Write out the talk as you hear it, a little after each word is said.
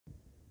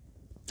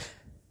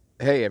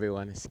Hey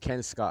everyone, it's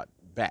Ken Scott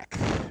back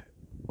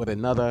with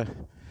another,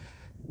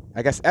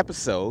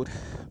 episode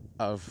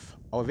of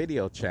our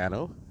video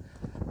channel.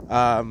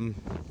 Um,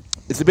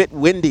 it's a bit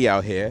windy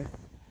out here,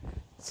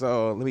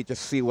 so let me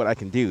just see what I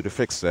can do to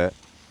fix that.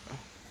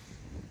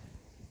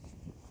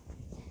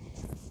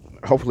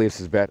 Hopefully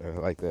this is better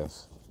like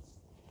this.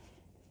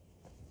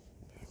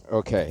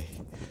 Okay,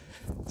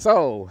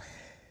 so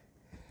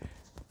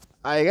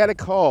I got a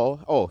call.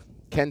 Oh,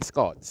 Ken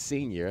Scott,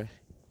 Senior,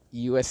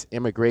 U.S.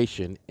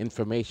 Immigration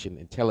Information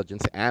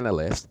Intelligence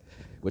Analyst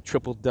with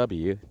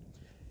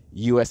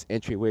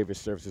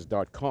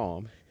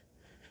www.usentry-waiver-services.com,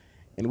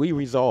 and we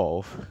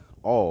resolve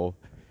all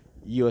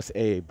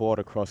USA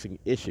border crossing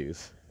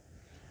issues.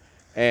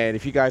 And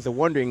if you guys are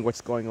wondering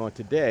what's going on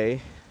today,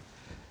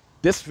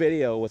 this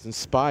video was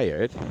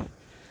inspired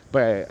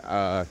by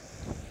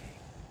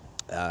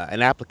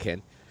an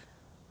applicant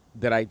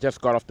that I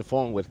just got off the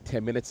phone with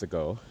 10 minutes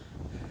ago.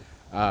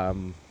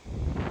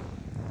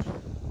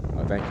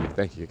 Oh,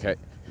 thank you, okay.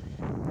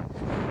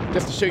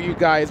 Just to show you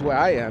guys where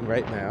I am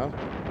right now,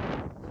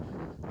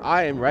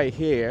 I am right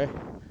here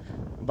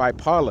by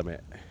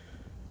Parliament.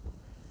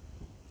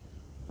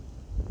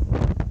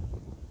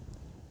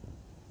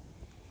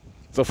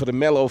 So for the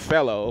mellow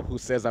fellow who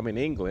says I'm in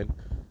England,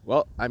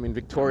 well, I'm in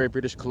Victoria,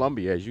 British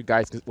Columbia. As you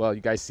guys, well,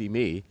 you guys see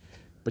me,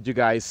 but you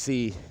guys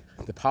see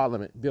the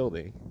Parliament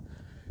building.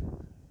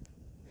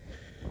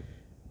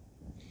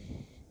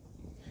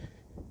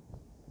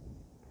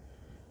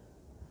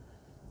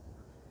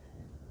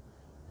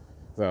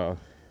 So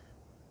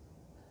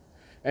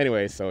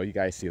anyway, so you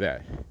guys see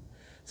that.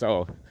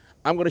 So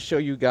I'm going to show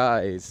you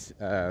guys,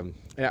 and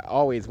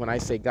always when I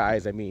say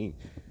guys, I mean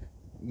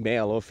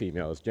male or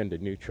female, it's gender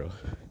neutral.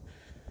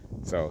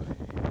 So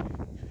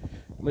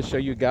I'm going to show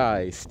you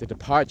guys the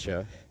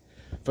departure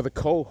for the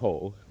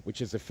Coho,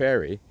 which is a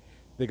ferry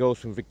that goes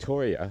from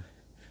Victoria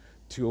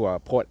to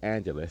Port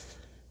Angeles.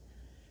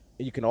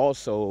 And you can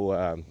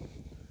also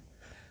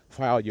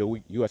file your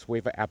U.S.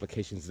 waiver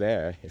applications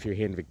there if you're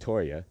here in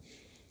Victoria.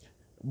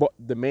 But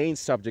the main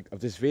subject of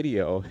this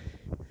video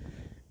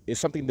is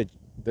something that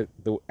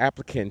the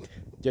applicant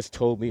just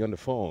told me on the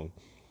phone.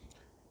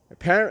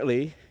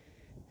 Apparently,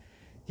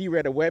 he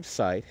read a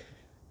website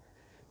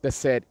that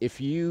said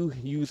if you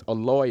use a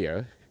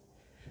lawyer,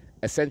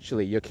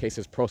 essentially your case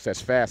is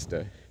processed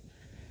faster,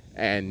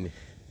 and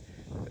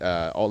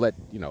all that,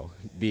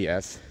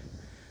 BS.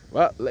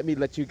 Well, let me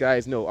let you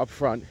guys know up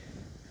front,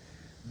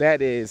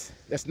 that's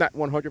not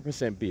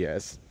 100%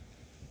 BS.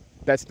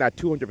 That's not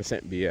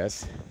 200%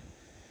 BS.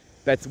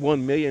 That's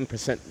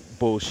 1,000,000%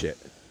 bullshit.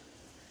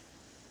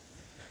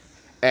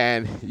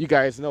 And you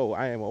guys know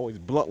I am always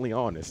bluntly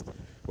honest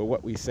with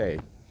what we say.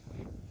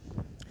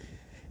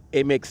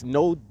 It makes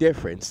no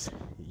difference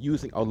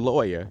using a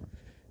lawyer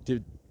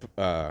to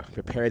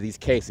prepare these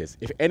cases.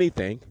 If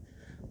anything,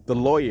 the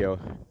lawyer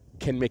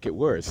can make it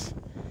worse.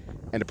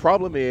 And the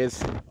problem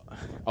is,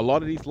 a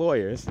lot of these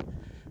lawyers,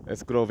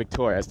 let's go to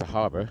Victoria as the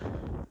harbor,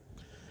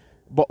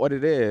 but what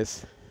it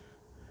is,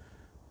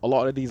 a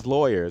lot of these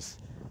lawyers,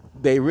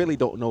 they really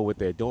don't know what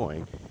they're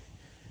doing.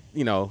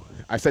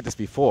 I've said this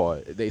before.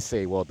 They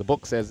say, well, the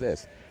book says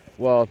this.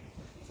 Well,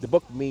 the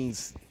book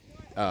means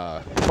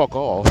fuck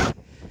all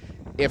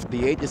if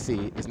the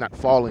agency is not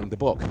following the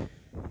book.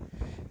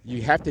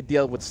 You have to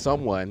deal with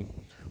someone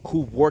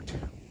who worked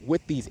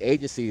with these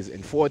agencies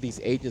and for these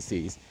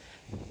agencies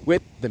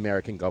with the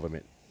American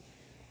government.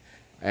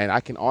 And I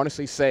can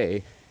honestly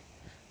say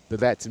that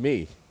that's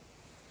me.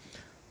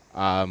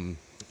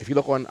 If you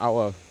look on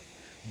our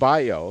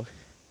bio,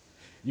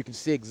 you can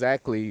see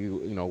exactly,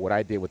 what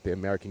I did with the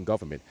American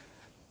government.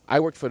 I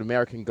worked for the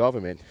American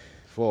government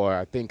for,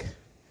 I think,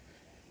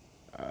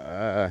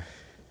 I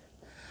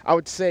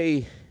would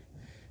say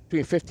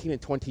between 15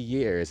 and 20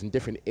 years in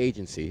different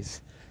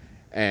agencies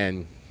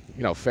and,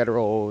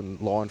 federal and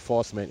law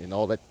enforcement and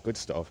all that good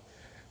stuff.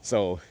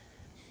 So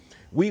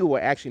we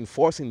were actually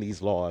enforcing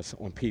these laws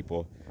on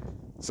people.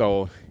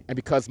 So, and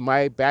because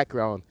my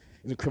background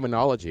is in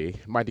criminology,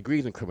 my degree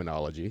is in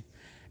criminology,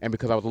 and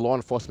because I was a law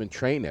enforcement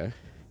trainer,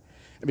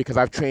 and because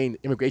I've trained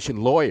immigration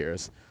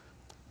lawyers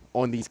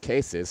on these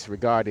cases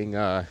regarding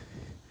how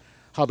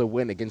to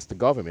win against the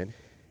government,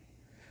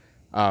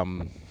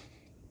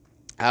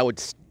 I would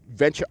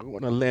venture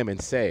on a limb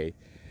and say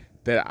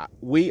that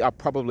we are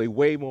probably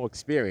way more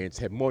experienced,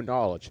 have more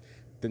knowledge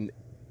than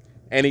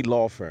any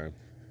law firm.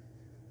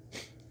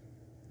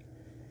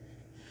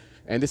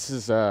 And this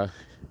is where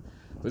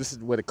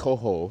the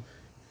Coho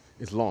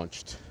is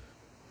launched.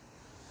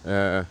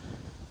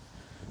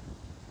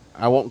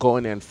 I won't go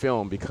in there and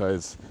film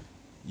because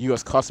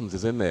U.S. Customs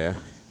is in there.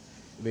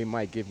 They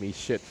might give me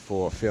shit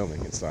for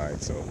filming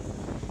inside. So,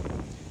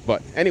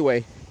 but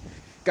anyway,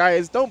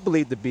 guys, don't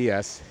believe the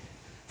BS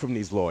from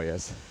these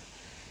lawyers,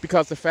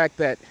 because the fact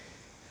that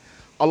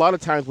a lot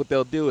of times what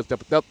they'll do is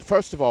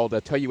first of all,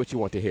 they'll tell you what you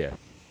want to hear.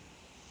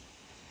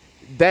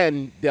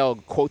 Then they'll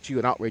quote you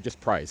an outrageous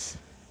price.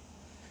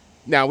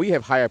 Now, we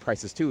have higher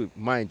prices too,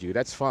 mind you,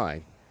 that's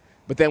fine.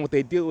 But then what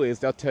they do is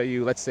they'll tell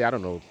you, let's say, I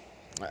don't know,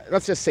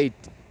 let's just say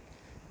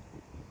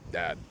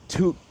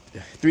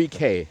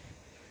 3K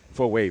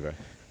for a waiver,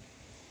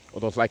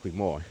 although it's likely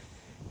more.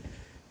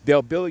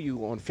 They'll bill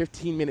you on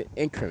 15-minute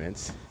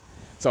increments.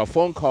 So a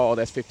phone call,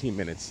 that's 15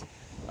 minutes.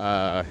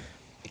 A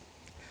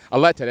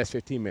letter, that's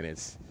 15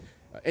 minutes.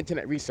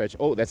 Internet research,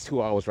 oh, that's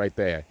 2 hours right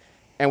there.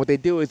 And what they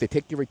do is they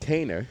take your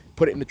retainer,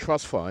 put it in the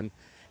trust fund,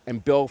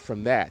 and bill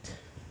from that.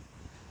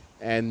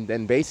 And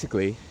then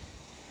basically,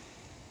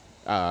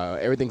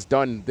 everything's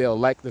done.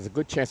 There's a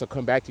good chance they'll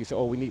come back to you and say,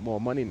 oh, we need more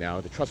money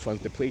now. The trust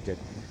fund's depleted.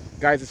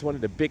 Guys, it's one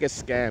of the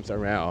biggest scams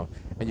around.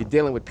 And you're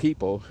dealing with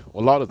people,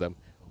 a lot of them,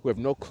 who have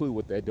no clue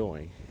what they're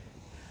doing.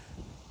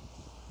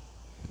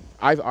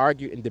 I've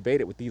argued and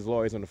debated with these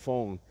lawyers on the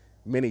phone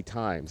many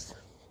times.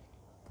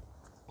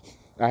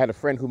 I had a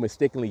friend who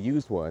mistakenly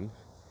used one,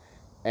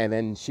 and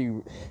then she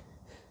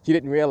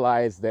didn't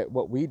realize that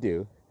what we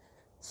do.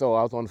 So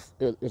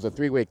it was a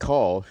 3-way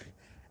call,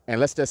 and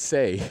let's just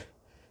say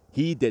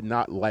he did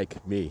not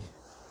like me.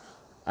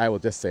 I will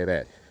just say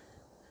that.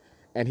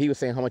 And he was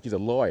saying how much he's a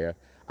lawyer.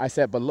 I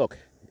said, but look,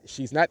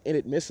 she's not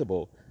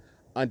inadmissible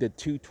under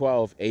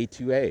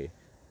 212A2A,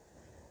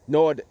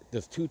 nor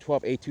does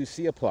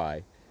 212A2C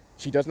apply.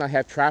 She does not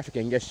have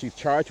trafficking. Yes, she's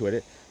charged with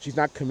it. She's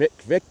not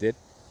convicted.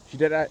 She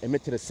did not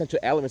admit to the central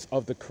elements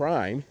of the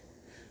crime.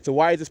 So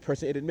why is this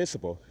person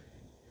inadmissible?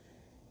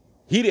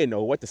 He didn't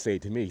know what to say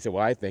to me. He said,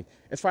 well, I think,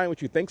 it's fine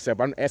what you think, sir,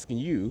 but I'm asking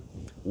you,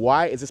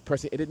 why is this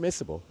person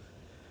inadmissible?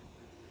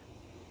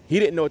 He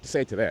didn't know what to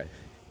say to that.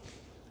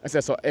 I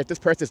said, so if this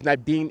person is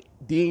not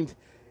deemed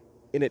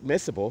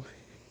inadmissible,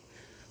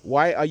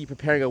 why are you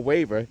preparing a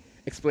waiver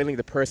explaining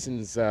the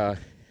person's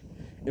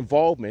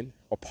involvement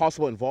or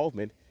possible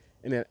involvement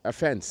in an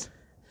offense?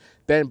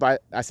 Then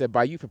I said,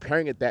 by you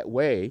preparing it that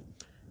way,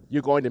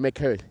 you're going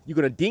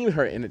to deem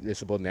her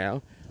inadmissible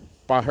now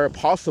by her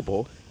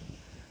possible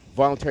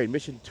voluntary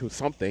admission to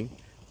something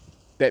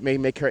that may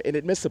make her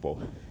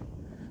inadmissible.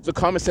 So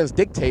common sense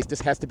dictates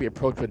this has to be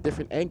approached from a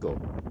different angle.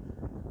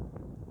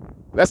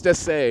 Let's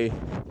just say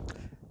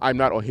I'm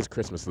not on his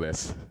Christmas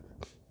list.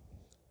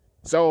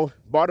 So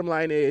bottom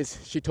line is,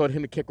 she told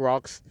him to kick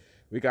rocks.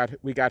 We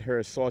got her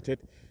assaulted.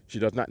 She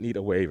does not need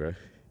a waiver.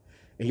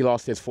 And he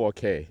lost his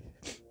 4K.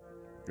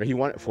 Or he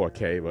wanted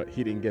 4K, but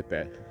he didn't get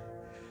that.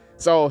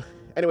 So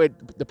anyway,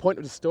 the point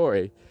of the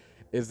story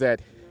is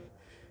that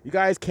you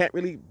guys can't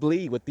really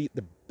believe what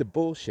the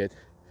bullshit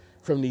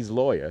from these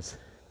lawyers.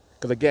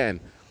 Because again,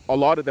 a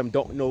lot of them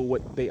don't know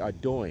what they are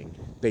doing.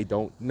 They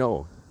don't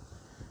know.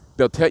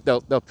 They'll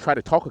try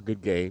to talk a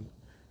good game,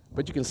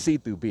 but you can see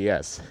through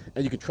BS,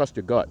 and you can trust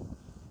your gut.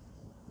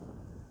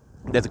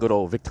 There's a good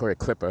old Victoria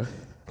Clipper.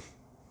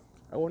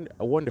 I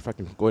wonder if I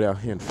can go down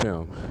here and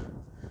film.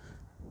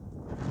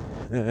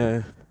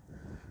 Well,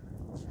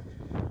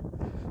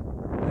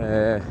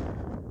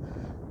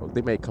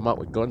 they may come out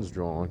with guns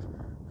drawn.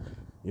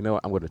 You know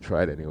what? I'm going to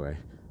try it anyway.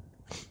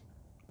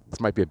 This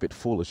might be a bit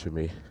foolish for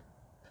me.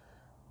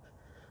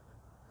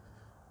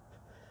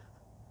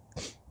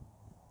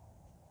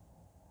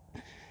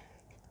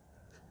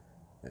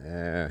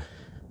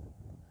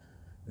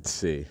 Let's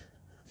see.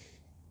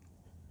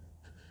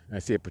 I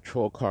see a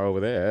patrol car over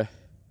there.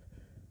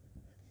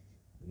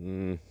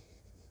 I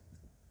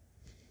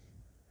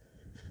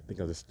think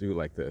I'll just do it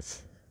like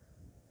this.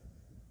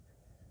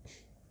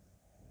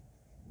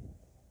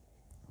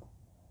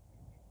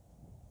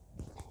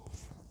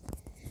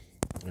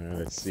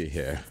 Let's see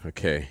here.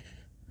 Okay.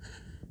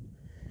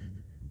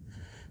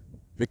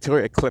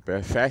 Victoria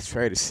Clipper, fast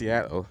ferry to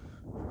Seattle.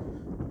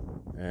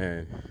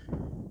 And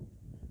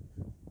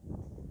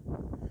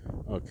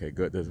okay,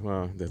 good.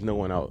 There's no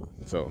one out,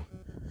 so.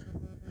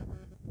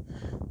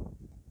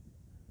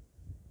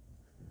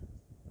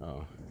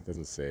 Oh, it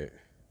doesn't say it.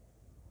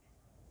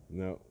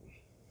 No.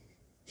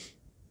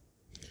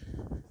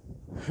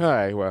 All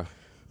right, well,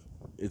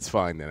 it's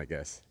fine then, I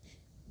guess.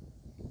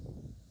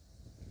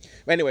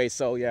 Anyway,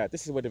 so yeah,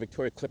 this is where the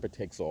Victoria Clipper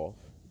takes off,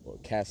 or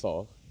casts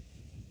off.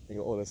 You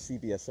got all the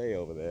CBSA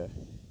over there.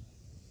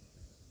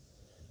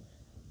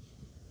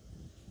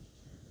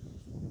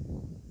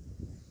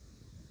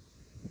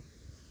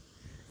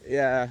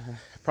 Yeah,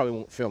 I probably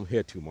won't film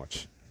here too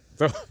much.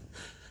 So,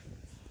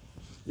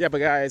 yeah, but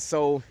guys,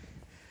 so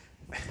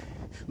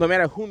no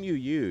matter whom you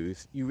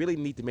use, you really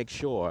need to make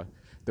sure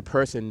the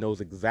person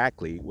knows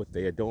exactly what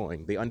they are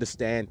doing. They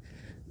understand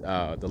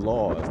the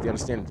laws, they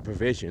understand the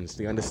provisions,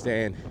 they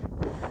understand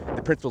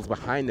the principles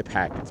behind the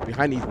packets,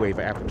 behind these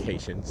waiver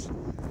applications.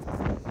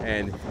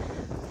 And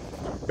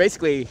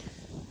basically,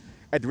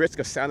 at the risk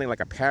of sounding like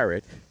a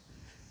parrot,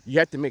 you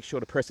have to make sure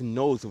the person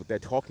knows what they're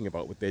talking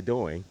about, what they're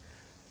doing.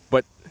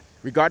 But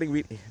regarding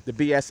the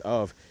BS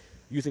of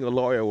using a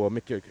lawyer will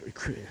make you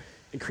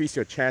increase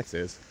your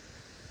chances,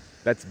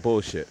 that's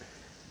bullshit.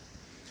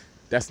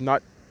 That's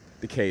not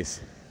the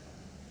case.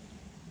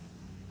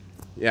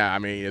 Yeah, I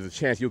mean, there's a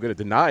chance you'll get a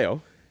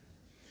denial,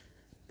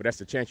 but that's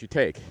the chance you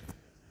take.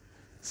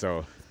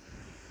 So,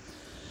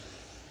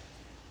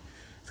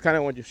 it's kind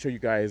of wanted to show you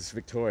guys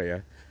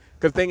Victoria.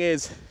 Because the thing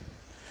is,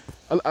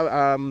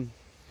 I'm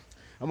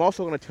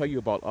also going to tell you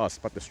about us,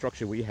 about the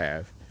structure we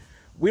have.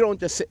 We don't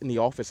just sit in the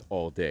office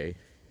all day.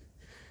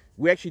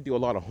 we actually do a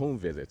lot of home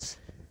visits.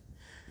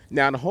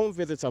 Now, the home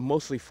visits are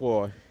mostly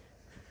for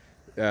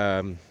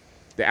the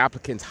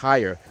applicants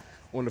higher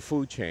on the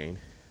food chain.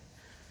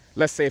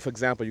 Let's say, for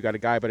example, you got a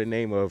guy by the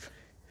name of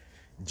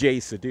Jay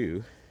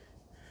Sadu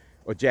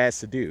or Jazz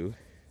Sadu,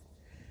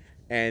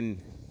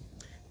 and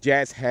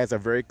Jazz has a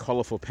very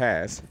colorful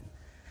past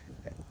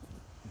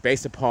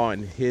based upon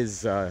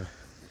his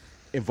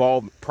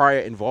prior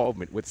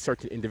involvement with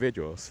certain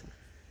individuals.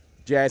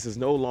 Jazz is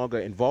no longer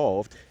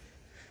involved.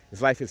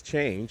 His life has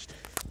changed.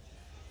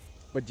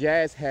 But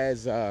Jazz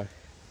has... oh,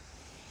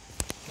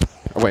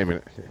 wait a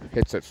minute.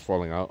 Headset's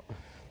falling out.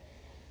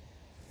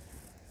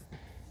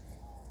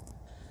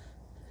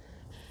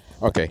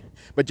 Okay.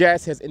 But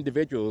Jazz has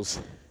individuals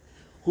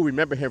who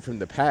remember him from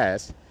the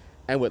past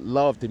and would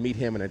love to meet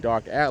him in a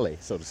dark alley,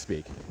 so to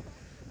speak.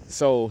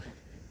 So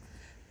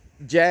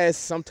Jazz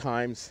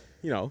sometimes,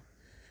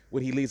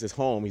 when he leaves his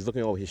home, he's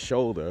looking over his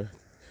shoulder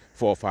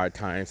 4 or 5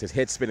 times, his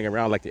head spinning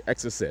around like the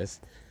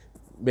Exorcist,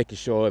 making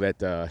sure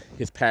that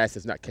his past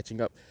is not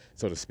catching up,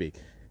 so to speak.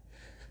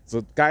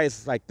 So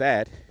guys like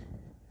that,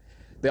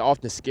 they're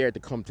often scared to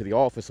come to the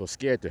office or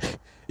scared to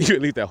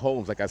even leave their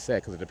homes, like I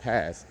said, because of the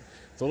past.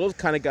 So those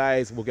kind of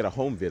guys will get a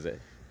home visit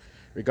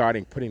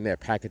regarding putting their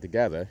packet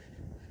together.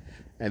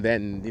 And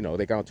then,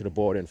 they go to the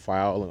board and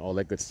file and all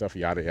that good stuff,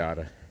 yada,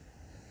 yada.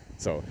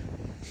 So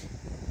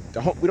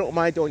we don't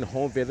mind doing the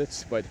home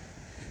visits, but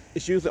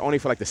it's usually only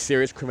for like the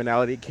serious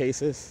criminality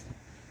cases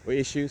or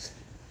issues.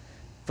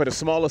 For the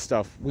smaller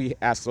stuff, we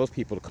ask those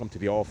people to come to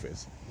the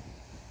office.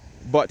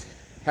 But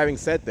having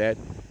said that,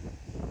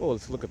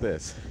 let's look at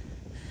this.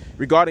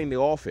 Regarding the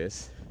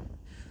office,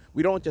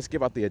 we don't just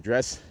give out the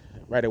address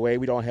right away.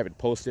 We don't have it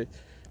posted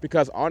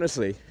because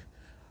honestly,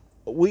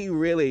 we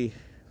really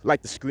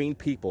like to screen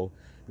people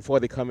before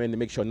they come in to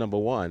make sure, number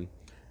one,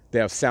 they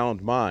have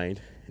sound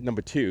mind.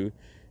 Number two,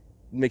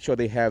 make sure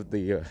they have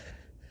the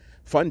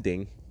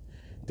funding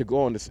to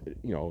go on this,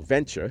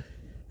 venture.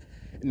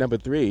 And number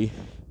three,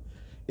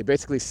 it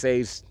basically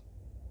saves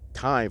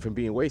time from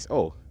being wasted.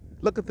 Oh,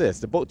 look at this.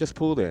 The boat just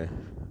pulled in.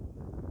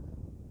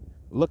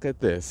 Look at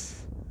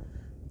this.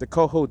 The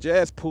Coho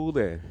Jazz pulled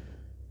in.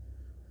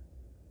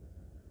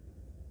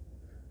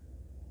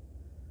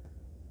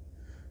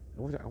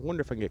 I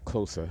wonder if I can get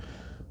closer.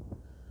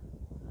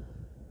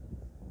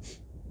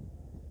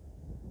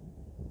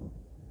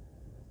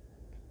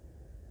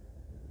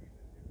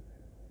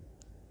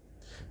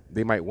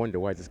 They might wonder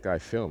why this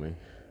guy's filming.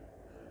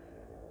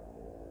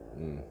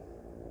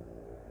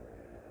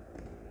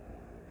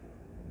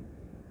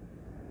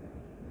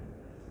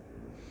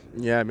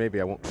 Yeah, maybe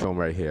I won't film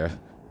right here.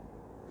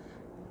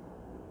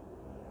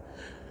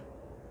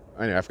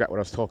 Anyway, I forgot what I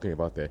was talking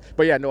about there.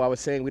 But yeah, no, I was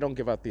saying we don't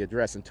give out the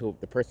address until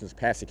the person's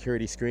passed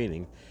security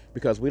screening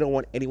because we don't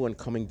want anyone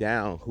coming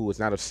down who is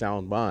not of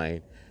sound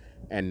mind.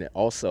 And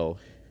also,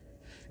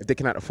 if they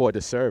cannot afford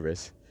the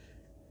service,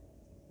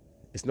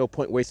 it's no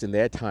point wasting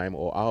their time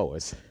or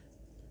ours.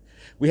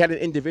 We had an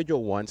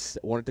individual once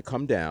that wanted to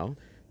come down.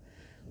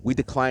 We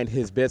declined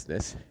his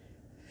business.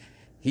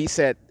 He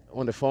said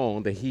on the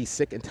phone that he's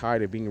sick and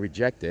tired of being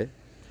rejected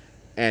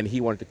and he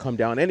wanted to come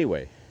down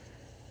anyway.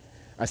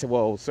 I said,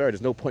 well, sir,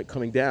 there's no point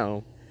coming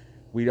down.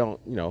 We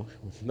don't,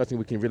 nothing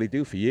we can really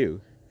do for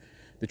you.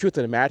 The truth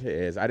of the matter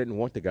is I didn't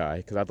want the guy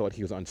because I thought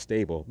he was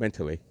unstable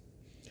mentally.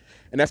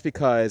 And that's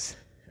because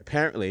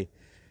apparently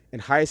in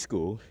high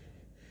school,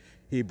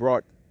 he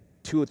brought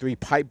 2 or 3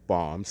 pipe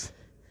bombs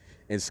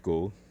in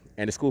school,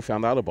 and the school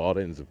found out about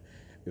it, and there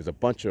was a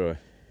bunch of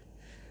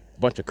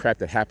crap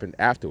that happened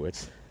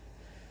afterwards.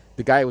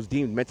 The guy was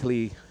deemed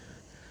mentally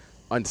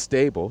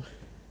unstable,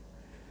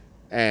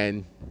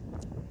 and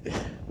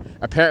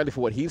apparently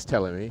for what he's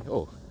telling me,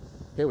 oh,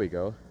 here we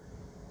go.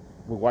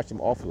 We'll watch him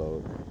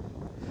offload.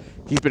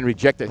 He's been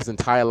rejected his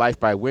entire life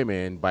by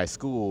women, by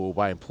school,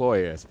 by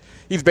employers.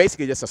 He's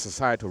basically just a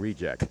societal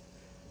reject,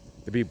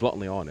 to be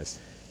bluntly honest.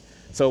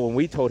 So when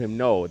we told him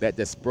no, that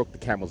just broke the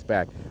camel's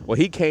back. Well,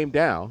 he came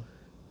down,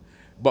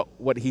 but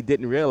what he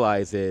didn't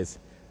realize is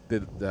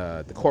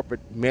the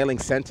corporate mailing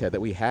center that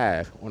we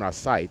have on our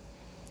site,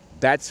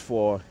 that's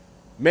for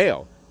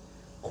mail,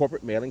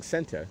 corporate mailing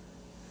center.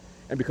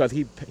 And because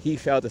he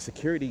failed a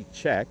security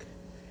check,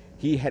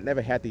 he had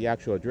never had the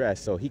actual address,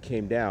 so he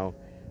came down,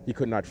 he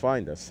could not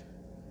find us.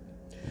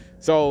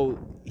 So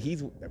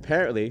he's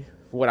apparently,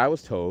 from what I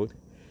was told,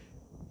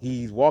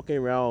 he's walking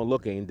around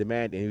looking,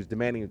 he was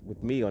demanding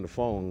with me on the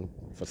phone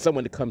for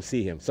someone to come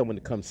see him,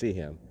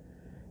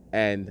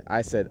 And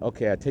I said,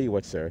 okay, I'll tell you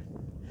what, sir.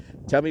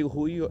 Tell me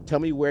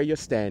where you're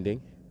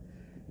standing,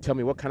 tell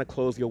me what kind of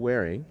clothes you're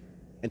wearing,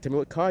 and tell me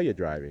what car you're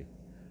driving.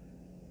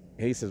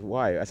 And he says,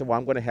 why? I said, well,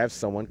 I'm going to have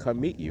someone come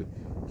meet you.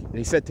 And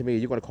he said to me,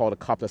 you're going to call the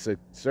cops. I said,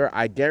 sir,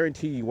 I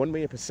guarantee you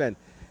 1,000,000%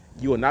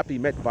 you will not be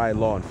met by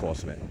law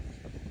enforcement.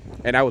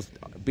 And I was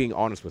being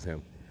honest with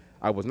him.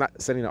 I was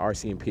not sending the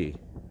RCMP.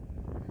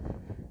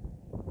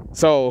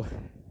 So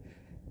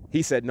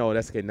he said, no,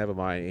 that's okay, never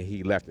mind. And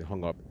he left and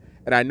hung up.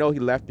 And I know he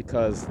left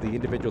because the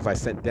individuals I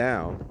sent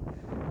down,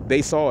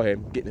 they saw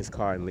him get in his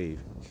car and leave.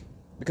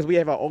 Because we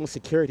have our own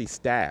security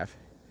staff.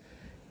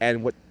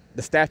 And what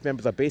the staff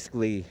members are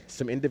basically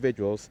some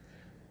individuals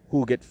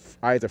who get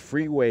either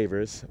free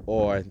waivers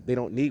or they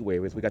don't need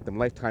waivers. We got them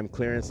lifetime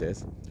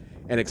clearances.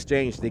 In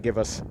exchange, they give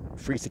us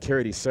free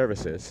security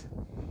services.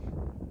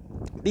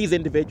 These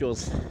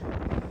individuals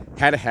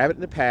had a habit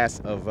in the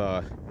past of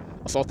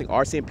assaulting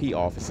RCMP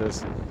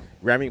officers,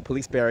 ramming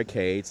police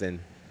barricades, and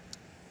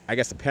I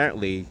guess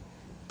apparently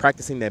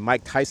practicing their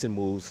Mike Tyson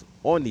moves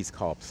on these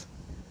cops.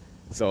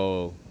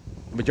 So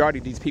the majority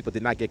of these people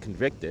did not get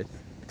convicted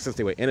since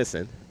they were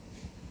innocent.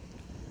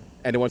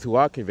 And the ones who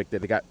are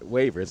convicted, they got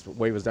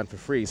waivers done for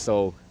free.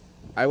 So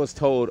I was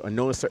told, on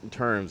known certain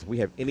terms, we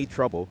have any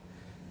trouble,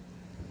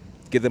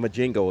 give them a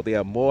jingle. They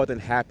are more than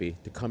happy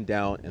to come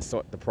down and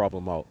sort the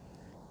problem out.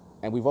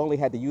 And we've only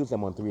had to use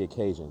them on 3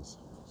 occasions.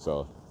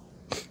 So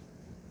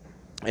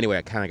anyway,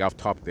 I kind of got off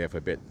topic there for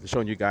a bit.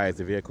 Showing you guys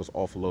the vehicles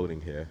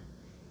offloading here.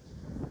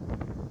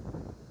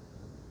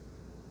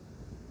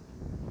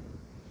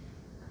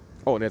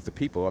 Oh, and there's the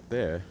people up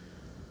there.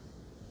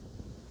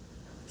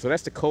 So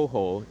that's the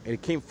coal.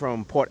 It came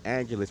from Port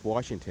Angeles,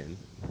 Washington.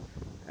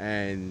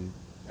 And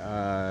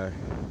I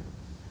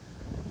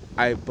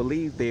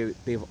believe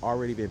they've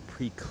already been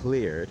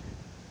pre-cleared.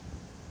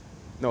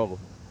 No,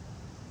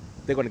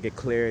 they're going to get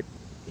cleared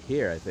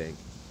here, I think.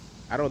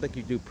 I don't think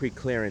you do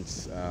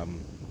pre-clearance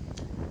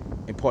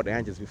in Port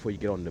Angeles before you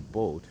get on the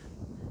boat,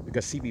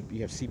 because you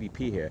have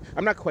CBP here.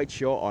 I'm not quite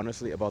sure,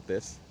 honestly, about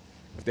this,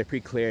 if they're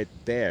pre-cleared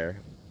there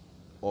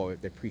or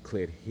if they're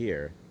pre-cleared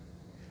here.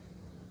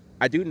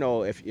 I do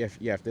know if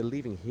they're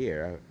leaving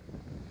here.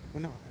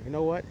 Well, no, you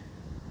know what?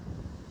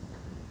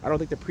 I don't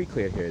think they're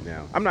pre-cleared here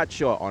now. I'm not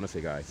sure,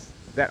 honestly, guys.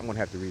 That I'm going to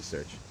have to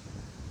research.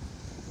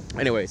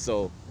 Anyway,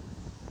 so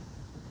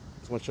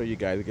just want to show you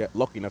guys. We got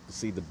lucky enough to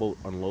see the boat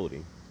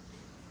unloading.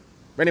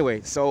 But anyway,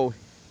 so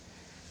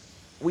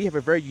we have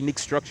a very unique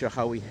structure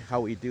how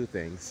we do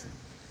things.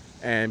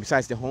 And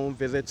besides the home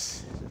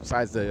visits,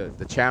 besides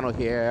the channel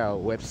here, our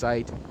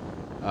website,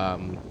 a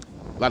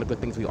lot of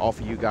good things we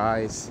offer you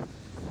guys.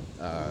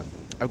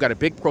 I've got a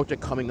big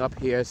project coming up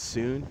here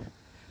soon.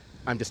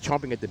 I'm just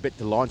chomping at the bit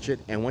to launch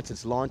it, and once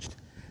it's launched,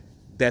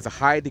 there's a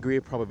high degree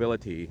of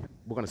probability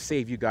we're going to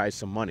save you guys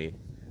some money,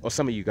 or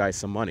some of you guys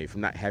some money,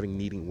 from not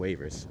needing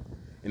waivers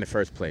in the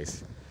first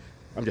place.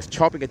 I'm just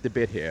chomping at the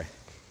bit here,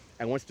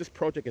 and once this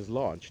project is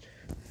launched,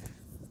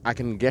 I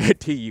can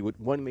guarantee you with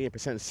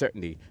 1,000,000%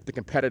 certainty the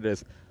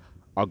competitors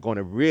are going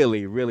to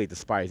really, really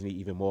despise me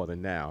even more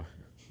than now.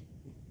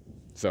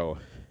 So,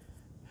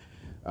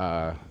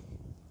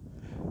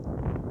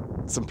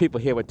 some people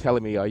here were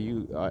telling me, are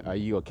you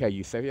okay?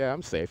 You say, yeah,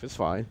 I'm safe, it's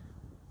fine.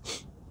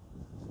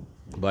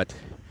 But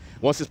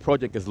once this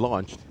project is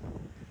launched,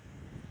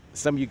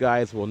 some of you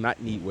guys will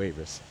not need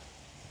waivers.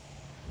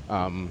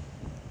 A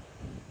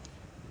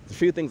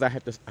few things I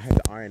have to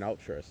iron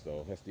out first,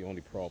 though. That's the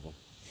only problem.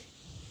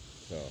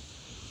 So,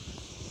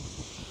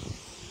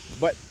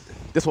 but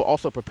this will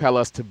also propel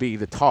us to be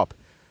the top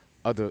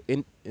of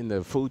in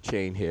the food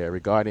chain here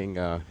regarding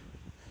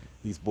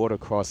these border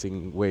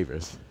crossing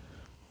waivers.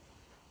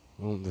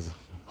 Well, there's a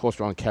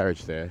horse-drawn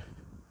carriage there.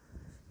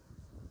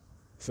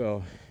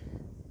 So,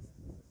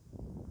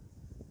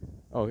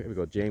 oh, here we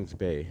go, James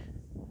Bay.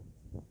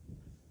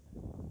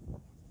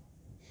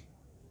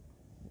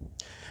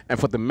 And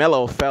for the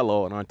mellow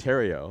fellow in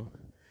Ontario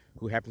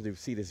who happens to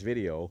see this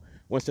video,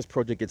 once this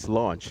project gets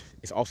launched,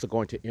 it's also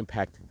going to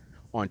impact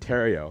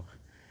Ontario.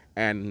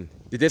 And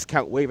the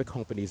discount waiver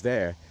companies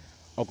there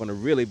are going to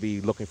really be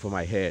looking for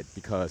my head,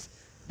 because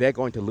they're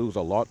going to lose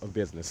a lot of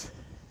business.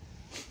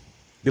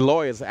 The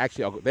lawyers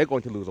actually, they're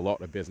going to lose a lot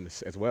of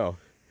business as well,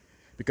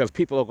 because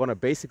people are going to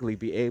basically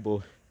be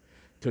able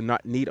to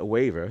not need a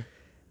waiver,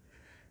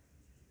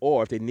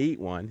 or if they need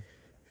one,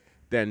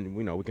 then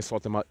we can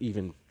sort them out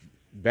even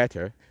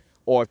better,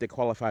 or if they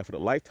qualify for the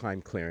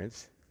lifetime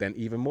clearance, then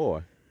even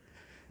more.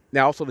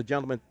 Now, also the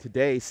gentleman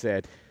today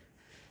said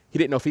he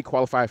didn't know if he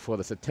qualified for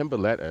the September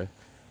letter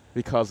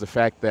because of the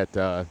fact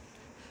that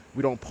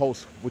we don't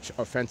post which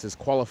offenses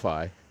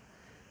qualify,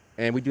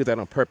 and we do that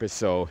on purpose.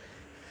 So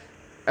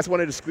that's one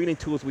of the screening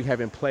tools we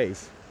have in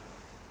place,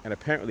 and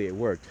apparently it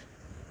worked.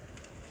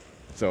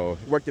 So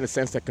it worked in the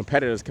sense that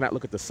competitors cannot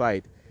look at the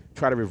site,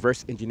 try to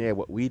reverse engineer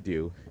what we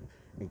do,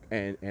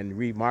 and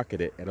remarket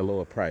it at a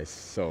lower price.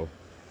 So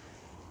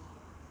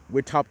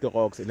we're top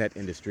dogs in that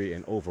industry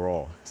and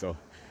overall. So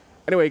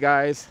anyway,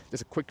 guys,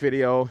 just a quick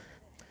video.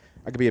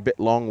 I could be a bit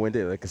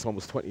long-winded, like it's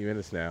almost 20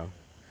 minutes now.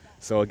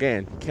 So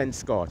again, Ken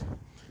Scott,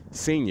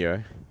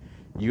 Senior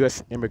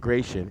U.S.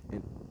 Immigration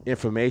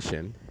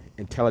Information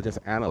Intelligence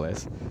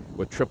Analyst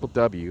with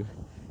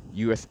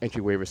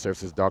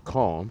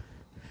www.usentry-waiver-services.com,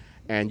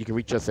 and you can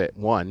reach us at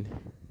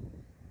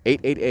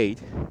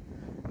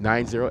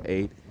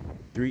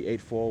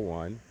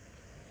 1-888-908-3841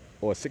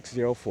 or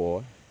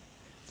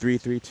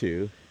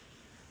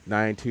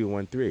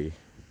 604-332-9213.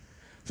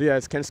 So yeah,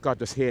 it's Ken Scott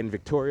just here in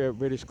Victoria,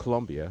 British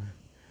Columbia.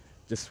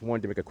 Just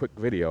wanted to make a quick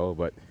video,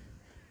 but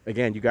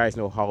again, you guys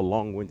know how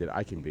long-winded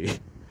I can be.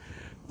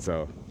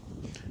 So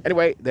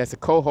anyway, that's a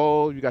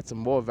coho. You got some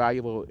more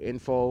valuable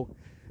info.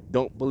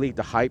 Don't believe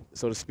the hype,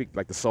 so to speak,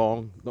 like the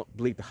song. Don't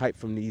believe the hype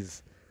from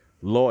these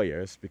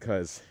lawyers,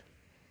 because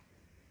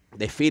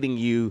they're feeding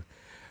you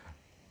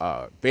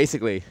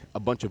basically a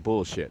bunch of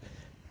bullshit.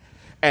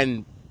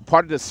 And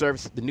part of the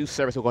service, the new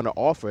service we're going to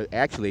offer,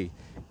 actually,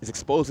 is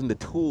exposing the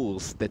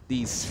tools that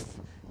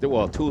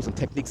tools and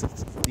techniques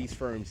that these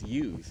firms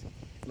use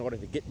in order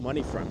to get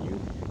money from you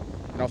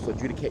and also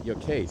adjudicate your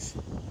case.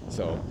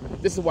 So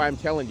this is why I'm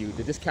telling you,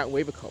 the discount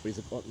waiver companies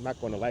are not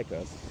going to like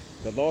us.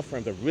 The law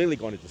firms are really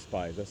going to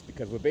despise us,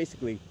 because we're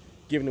basically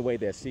giving away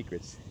their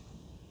secrets.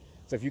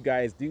 So if you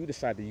guys do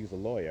decide to use a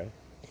lawyer,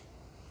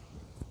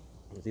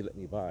 does he let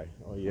me by?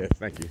 Oh yeah,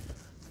 thank you.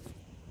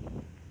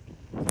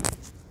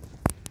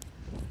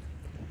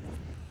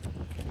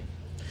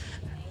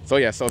 So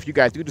yeah, so if you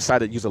guys do decide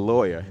to use a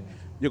lawyer,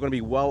 you're going to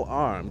be well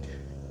armed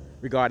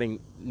regarding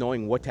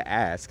knowing what to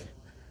ask,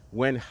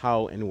 when,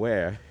 how, and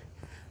where.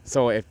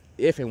 So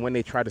if and when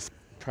they try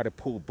to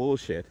pull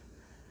bullshit,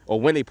 or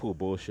when they pull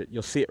bullshit,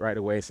 you'll see it right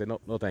away and say, no,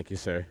 no, thank you,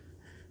 sir.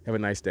 Have a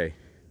nice day.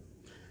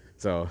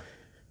 So,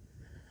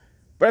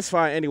 but that's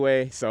fine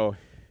anyway. So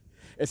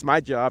it's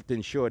my job to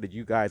ensure that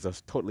you guys are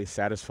totally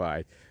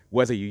satisfied,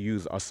 whether you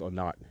use us or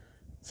not.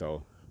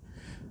 So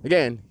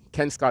again,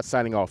 Ken Scott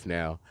signing off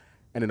now.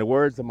 And in the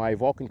words of my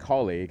Vulcan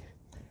colleague,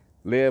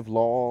 live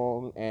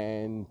long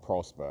and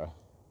prosper.